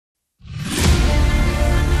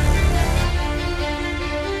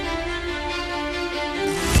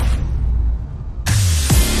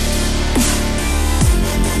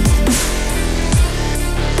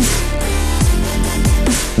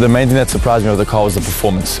The main thing that surprised me with the car was the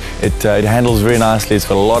performance. It handles very nicely, it's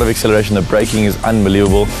got a lot of acceleration, the braking is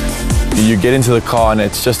unbelievable. You get into the car and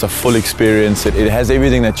it's just a full experience. It has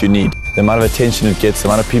everything that you need. The amount of attention it gets, the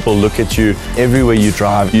amount of people look at you everywhere you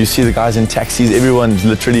drive. You see the guys in taxis, everyone's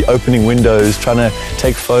literally opening windows, trying to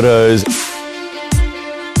take photos.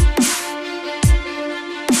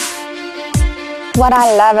 What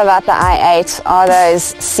I love about the i8 are those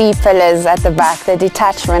C-pillars at the back, the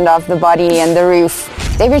detachment of the body and the roof.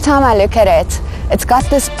 Every time I look at it, it's got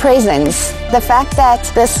this presence. The fact that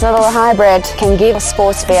this little hybrid can give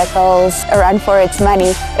sports vehicles a run for its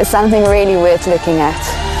money is something really worth looking at.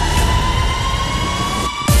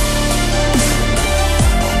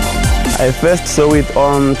 I first saw it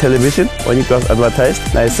on television when it was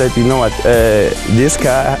advertised. I said, you know what, this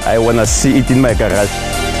car, I want to see it in my garage.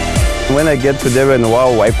 When I get to there and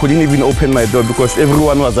wow, I couldn't even open my door because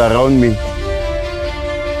everyone was around me.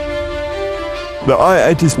 The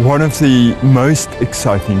i8 is one of the most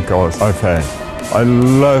exciting cars I've had. I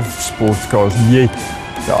love sports cars, yet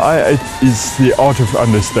the i8 is the art of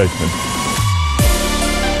understatement.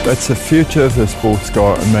 That's the future of the sports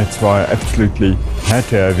car, and that's why I absolutely had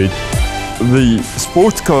to have it. The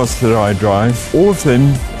sports cars that I drive, all of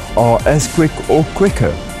them are as quick or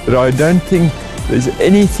quicker, but I don't think there's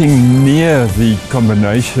anything near the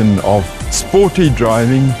combination of sporty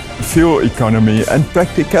driving, fuel economy and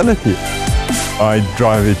practicality. I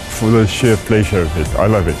drive it for the sheer pleasure of it. I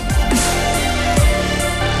love it.